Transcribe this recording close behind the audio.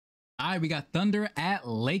All right, we got Thunder at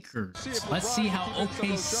Lakers. Let's see how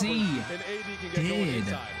OKC did.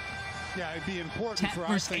 Yeah, it'd be important Tech for, I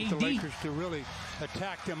versus think, AD. the Lakers to really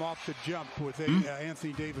attack them off the jump with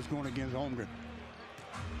Anthony Davis going against Holmgren.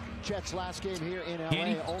 Chet's last game here in LA,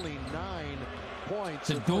 Giddy. only 9 points.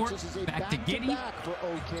 To Dort, back to Giddy. For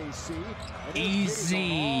OKC.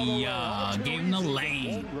 Easy. Gave him the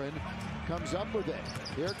lane. Holmgren comes up with it.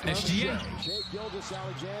 Here comes SGA.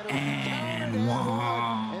 Gilgeous-Alexander. And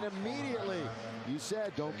one. And immediately, you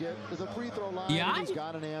said don't get to the free throw line. Yeah. He's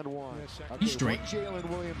got an and one. Okay, He's straight. one Jalen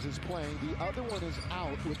Williams is playing. The other one is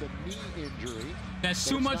out with a knee injury. That's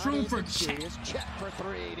too much room for Chet. Chet for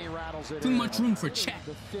 3, and he rattles it Too in. much room for Chet.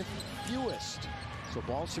 The 5th fewest. So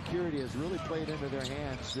ball security has really played into their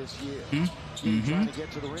hands this year. Trying to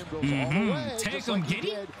get to the rim, goes all the way. Take him,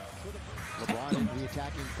 Giddy. LeBron in the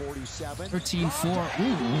attacking 47. 13-4.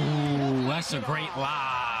 Ooh, that's a great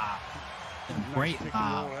lob. Great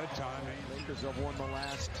lob. Lakers have won the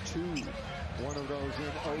last 2. One of those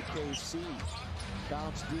in OKC.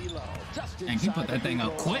 Bounce D'Lo. And he put that thing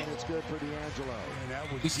up quick. It's good for D'Angelo.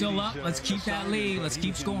 We still up. Let's keep that lead. Let's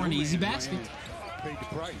keep scoring. Easy basket.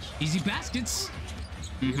 Easy baskets.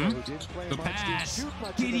 The pass.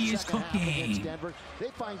 Giddy is cooking. They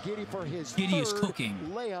find Giddy for his Giddy is third cooking.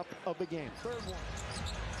 layup of the game. Third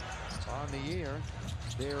one. On the year,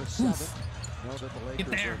 they're 7th. Know that the Lakers Get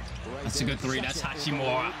there. right That's a good 3. That's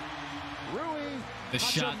Hachimura. Rui. The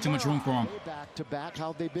shot, too much room for him. Back to back,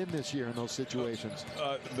 how'd they been this year in those situations?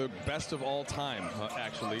 The best of all time,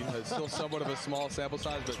 actually. It's still somewhat of a small sample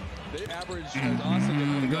size, but they average as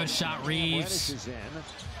Austin. Good shot, Reeves. Is in.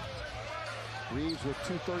 Reeves with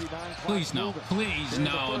 2:39. Please no. Please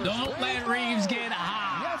no. Don't let Reeves get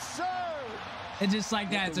hot. Yes, sir. And just like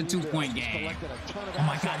that, it's a 2-point game. Oh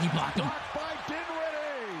my God, he blocked him. What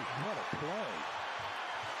a play.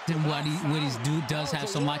 Then what he dude does have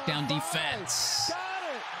some lockdown defense.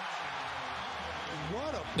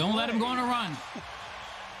 Don't let him go on a run.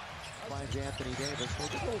 Finds Anthony Davis.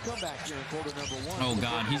 We'll come back here in quarter number 1. Oh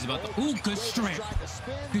God, he's about to. Ooh, good strip.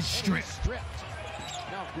 Good strip.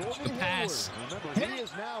 The pass. Remember, he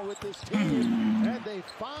is now with this team, and they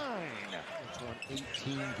find. It's won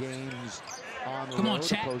 18 games on the Come on, road,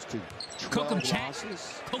 Chat. opposed to Cook him, 12 Chat.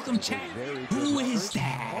 losses. Cook him, Chat. Who is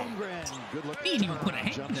that? He didn't even put a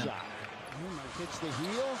hand up. Hits the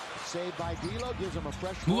heel, saved by D'Lo, gives him a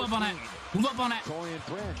fresh. Move up on that. Move up on that. Torian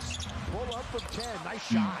Prince, pull up from 10. Nice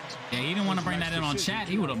shot. Yeah, he didn't want to bring that in on Chat.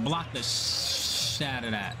 He would have blocked the shit out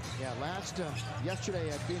of that. Yeah, yesterday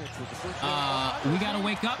at Phoenix was the first. We gotta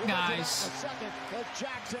wake up, guys.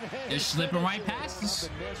 They're slipping right past us.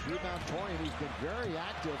 Rebound Torian, who's been very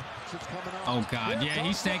active since coming out. Oh God, yeah,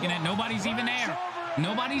 he's taking it. Nobody's even there.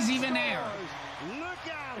 Nobody's even there. Look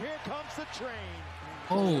out! Here comes the train.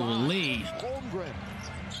 Holy. Holmgren.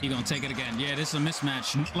 He gonna take it again. Yeah, this is a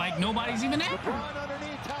mismatch. Like nobody's even there. LeBron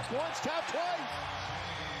underneath, tap once, tap twice.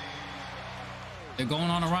 They're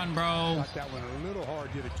going on a run, bro. Got that one a little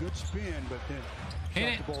hard, did a good spin, but then Hit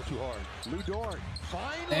shot it. the ball too hard. Lou Dort,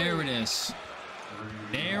 finally. There it is.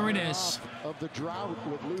 There it is. Of the drought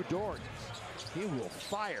with Lou Dort. He will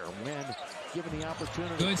fire when given the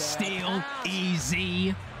opportunity. Good steal.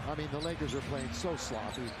 Easy. I mean, the Lakers are playing so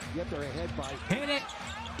sloppy, yet they're ahead by. Hit it.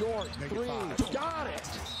 Dort, 3, got it.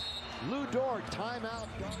 Lou Dort, timeout.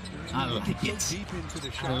 I like it. Deep into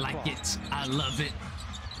the shot I like clock. it. I love it.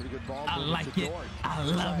 Pretty good ball. I like it. I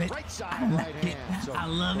love it. Right side, I like right it. hand. So I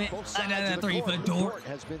love it. both I got sides that of the 3 court. for Lou Dort.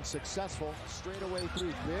 has been successful straight away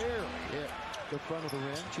through. Barely hit the front of the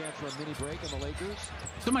rim. Chance for a mini break in the Lakers.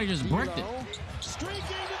 Somebody just bricked it. Streaking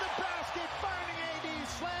to the basket, finding AD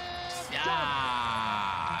slam.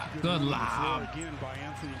 Yeah. Good lob. Again by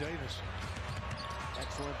Anthony Davis.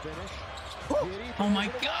 Excellent finish. Oh my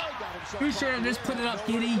God. Pretty sure I just put it up,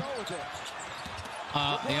 Giddy.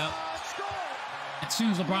 Yep. As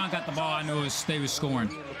soon as LeBron got the ball, I knew they was scoring.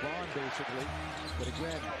 LeBron basically, but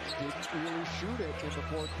again, didn't really shoot it in the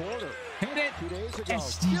fourth quarter. Hit it. 2 days ago.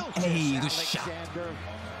 SGA, the shot. Alexander,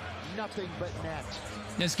 nothing but net.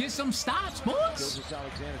 Let's get some stops, boys.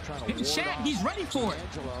 Gilgeous-Alexander trying to Hit ward Chat. off He's ready for it.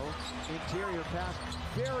 Angelo, interior pass.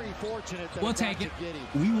 Very fortunate that We'll it got take it. to Giddy.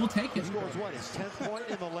 We will take He it. scores what? His 10th point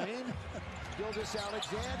in the lane.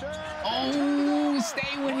 Gilgeous-Alexander. Oh,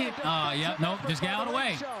 stay with it. Yep. Nope. Just get out of the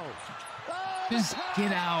way. Just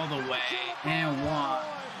get out of the way. And one.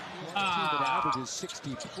 Team that averages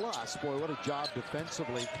 60 plus. Boy, what a job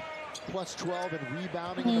defensively. Plus 12 and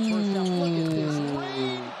rebounding in the first half. Look at this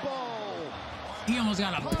rainbow. He almost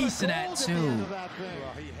got a piece of that too. Well,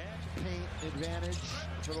 he had paint advantage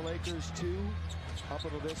for the Lakers too. Up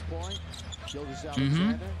until this point.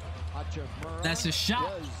 Gilgeous-Alexander. That's a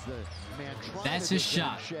shot. That's a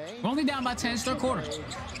shot. We're only down by 10. Third quarter.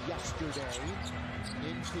 Yesterday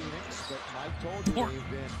in Phoenix, but Mike told you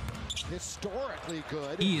they've been historically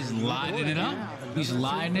good. He is lining it up. He's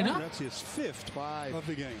lining it up. That's his 5th of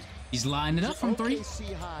the game. He's lining it up from 3.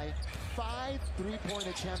 OKC high, 5 3-point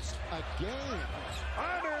attempts a game.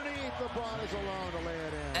 Underneath, LeBron is alone to lay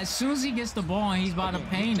it in. As soon as he gets the ball and he's by the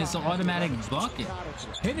paint, it's an automatic bucket.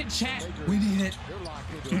 Hit it, chat. We need it.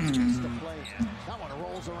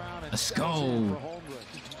 Let's go.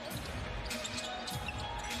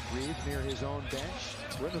 Reed near his own bench.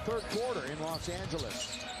 We're in the 3rd quarter in Los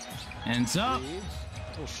Angeles. Hands up. Reed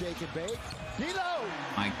will shake and bake. D'Lo.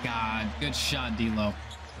 My God. Good shot, D'Lo.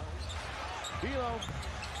 D'Lo.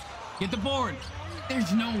 Get the board.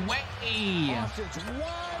 There's no way. Austin's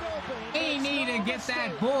wide open. We need to get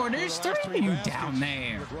that board. There's 3 of you down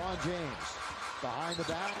there. LeBron James behind the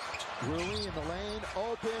back. Rui in the lane.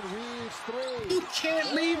 Open. Reeves 3. You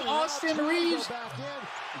can't leave Austin Reeves. Back in.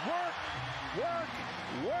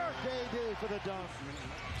 Work, AD for the dunk.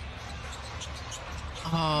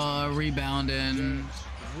 Rebounding.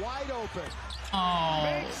 Wide open. Oh,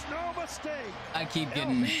 Makes no mistake. I keep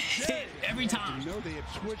getting hit every time. You know they had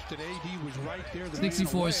switched and AD was right there.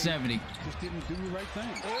 64-70. Just didn't do the right thing.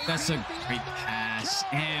 That's a great pass.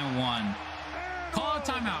 And 1. Call a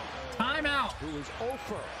timeout. Timeout. Who was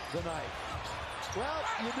over the night. Well,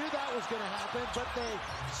 you knew that was going to happen, but they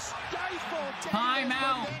stifled.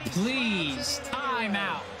 Timeout, please.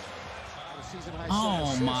 Timeout.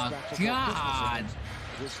 Oh my God.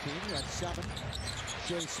 This team had 7.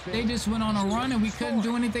 They just went on a run and we couldn't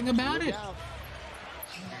do anything about it.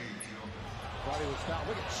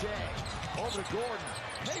 Look at Shea. Over to Gordon.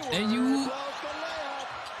 And you.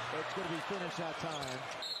 It's going to be finished that time.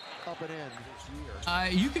 Up and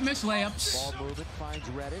in. You can miss layups. Ball movement finds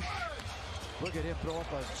Reddish. Look at him throw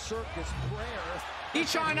up a circus prayer.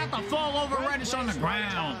 He's trying not to fall over Reddish on the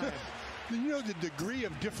ground. You know the degree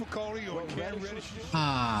of difficulty on Cam Reddish? See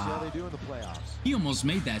how they do in the playoffs. He almost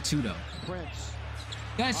made that too, though. Prince.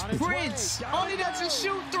 That's Prince. All he does is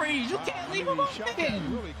shoot 3s. You can't leave him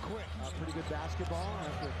open. Really quick. Pretty good basketball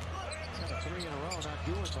after kind of 3 in a row, not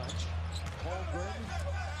doing much. Holmgren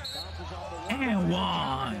bounces off the And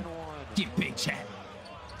 1. Get big, chat.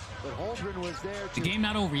 But Holmgren was there to The game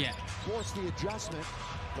not over yet. force the adjustment.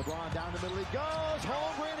 LeBron down the middle. He goes.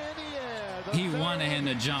 Holmgren in the air. The He wanted him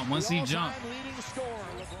to jump. Once he jumped.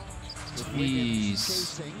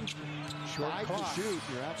 Jeez. Tried to shoot.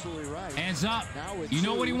 You're absolutely right. Hands up. You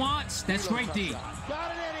know what he wants? That's great D.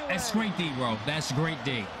 That's great D, bro. That's great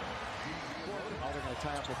D. Oh, they're going to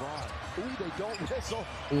tie up LeBron. Ooh, they don't whistle.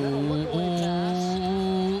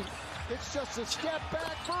 Ooh. It's just a step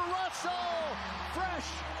back for Russell. Fresh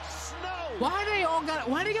snow. Why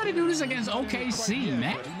they gotta do this against OKC,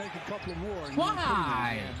 man?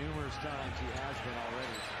 Why? Numerous times he has been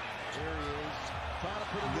already. There he is. Trying to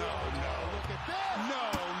put it Look at this.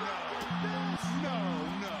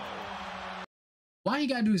 No. Why you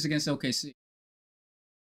gotta do this against OKC?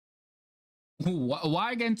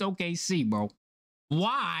 Why against OKC, bro?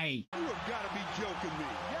 Why? You have got to be joking me.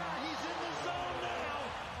 Yeah, he's in the zone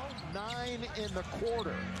now. 9 in the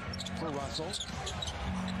quarter for Russell.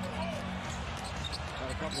 Got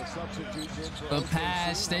a couple of substitutes in for The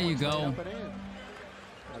pass, there you go.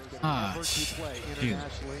 Play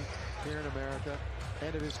internationally here in America.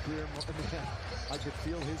 End of his career, I could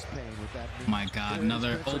feel his pain with that. My God,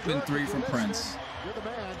 another open 3 from Prince. You're the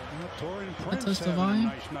man. Torian That's Prince the having a volume.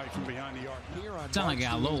 nice night from behind the arc. Sound like I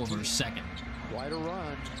got low over a second. Quite a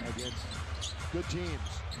run against good teams.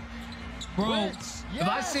 Bro, Prince, if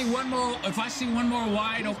I see one more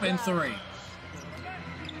wide open 3. Going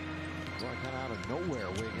kind of out of nowhere,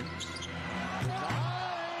 Wiggins.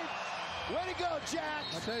 Way to go, Jack.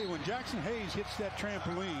 I tell you, when Jackson Hayes hits that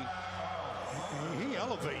trampoline, he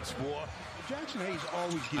elevates, boy. Jackson Hayes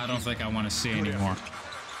always gets. I don't think I want to see anymore.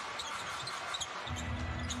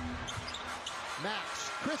 Max,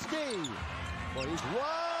 Christie. Well, he's whoa.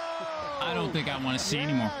 I don't think I want to see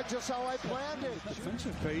anymore. Just how I planned it.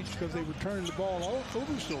 Defensive page because they were turning the ball all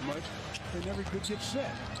over so much, they never could get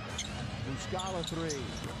set. Muscala 3.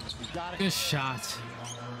 He's got it. Good shot.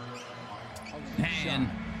 Man,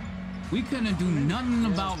 we couldn't do nothing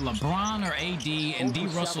about LeBron or AD, and D.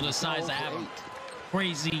 Russell decides to have a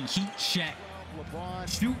crazy heat check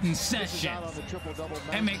shooting session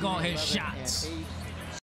and make all his shots.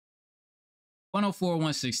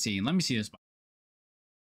 104-116. Let me see this.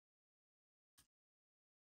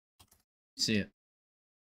 See it.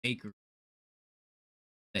 Acre.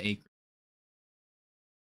 The acre.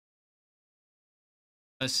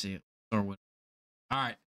 Let's see it. Or what? All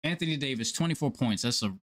right. Anthony Davis, 24 points. That's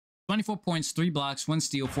a 24 points, 3 blocks, 1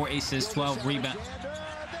 steal, 4 assists, 12 rebounds.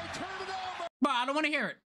 Bro, I don't want to hear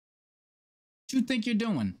it. What you think you're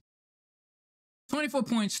doing? 24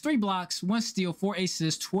 points, 3 blocks, 1 steal, 4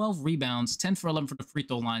 assists, 12 rebounds, 10 for 11 for the free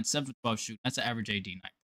throw line, 7 for 12 shoot. That's an average AD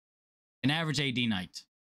night. An average AD night.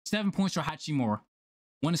 7 points for Hachimura,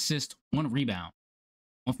 1 assist, 1 rebound.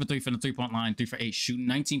 1 for 3 from the three-point line, 3 for 8 shooting.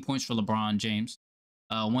 19 points for LeBron James.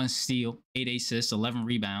 1 steal, 8 assists, 11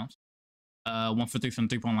 rebounds. 1 for 3 from the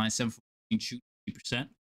three-point line, 7 for 14 shooting, 50%.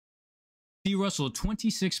 D. Russell,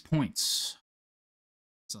 26 points.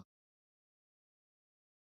 So,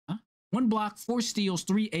 1 block, 4 steals,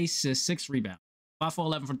 3 assists, 6 rebounds. 5 for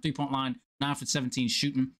 11 from the three-point line, 9 for 17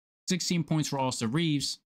 shooting. 16 points for Austin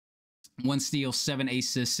Reeves. 1 steal, 7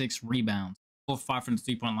 assists, 6 rebounds. 4 for 5 from the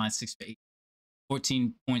three-point line, 6 for 8.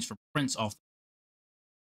 14 points for Prince off.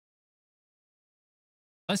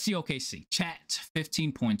 Let's see OKC. Chat,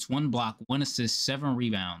 15 points, 1 block, 1 assist, 7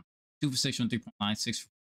 rebounds. 2 for 6 from the three-point line, 6 for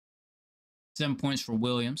 7 points for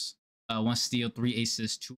Williams. 1 steal, 3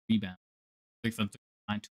 assists, 2 rebounds. 3 from the three-point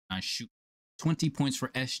line, 2 for 9 shoot. 20 points for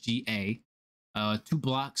SGA. 2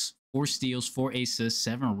 blocks, 4 steals, 4 assists,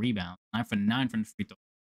 7 rebounds. 9 for 9 from the free throw.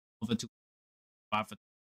 12 for 2, 5 for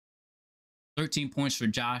 13 points for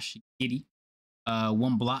Josh Giddey.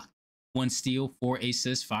 1 block, 1 steal, 4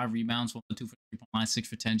 assists, 5 rebounds, 1 for 2 for 3-point line, 6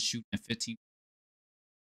 for 10 shooting, and 15.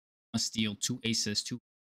 1 steal, 2 assists, 2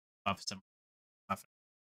 5 for 7. 5 for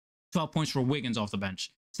 12 points for Wiggins off the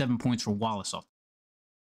bench. 7 points for Wallace off.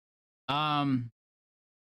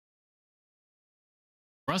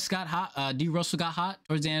 Russ got hot. D. Russell got hot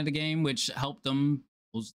towards the end of the game, which helped them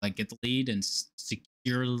like get the lead and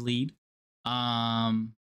secure the lead.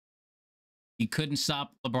 He couldn't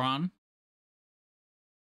stop LeBron.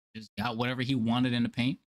 Just got whatever he wanted in the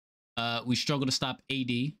paint. We struggled to stop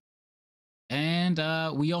AD. And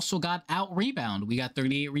we also got out rebound. We got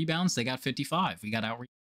 38 rebounds. They got 55. We got out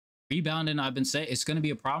rebound, and I've been saying it's going to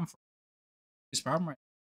be a problem for this problem right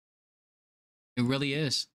now. It really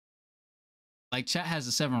is. Like, Chat has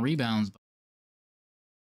the 7 rebounds, but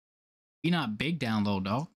we not big down low,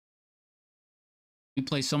 dog. We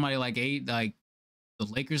play somebody like the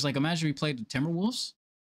Lakers. Like, imagine we played the Timberwolves.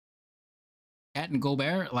 Cat and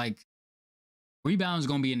Gobert, like, rebound is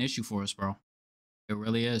going to be an issue for us, bro. It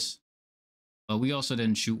really is. But we also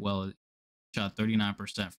didn't shoot well. Shot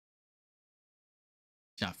 39%.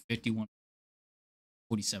 Shot 51.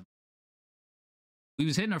 47. We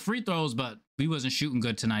was hitting our free throws, but we wasn't shooting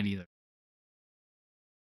good tonight either.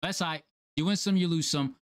 That's all right. You win some, you lose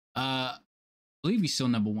some. I believe he's still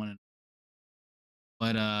 #1.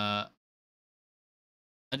 But I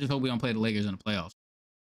just hope we don't play the Lakers in the playoffs.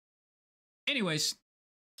 Anyways,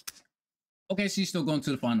 OKC still going to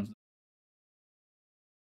the finals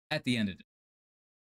at the end of it.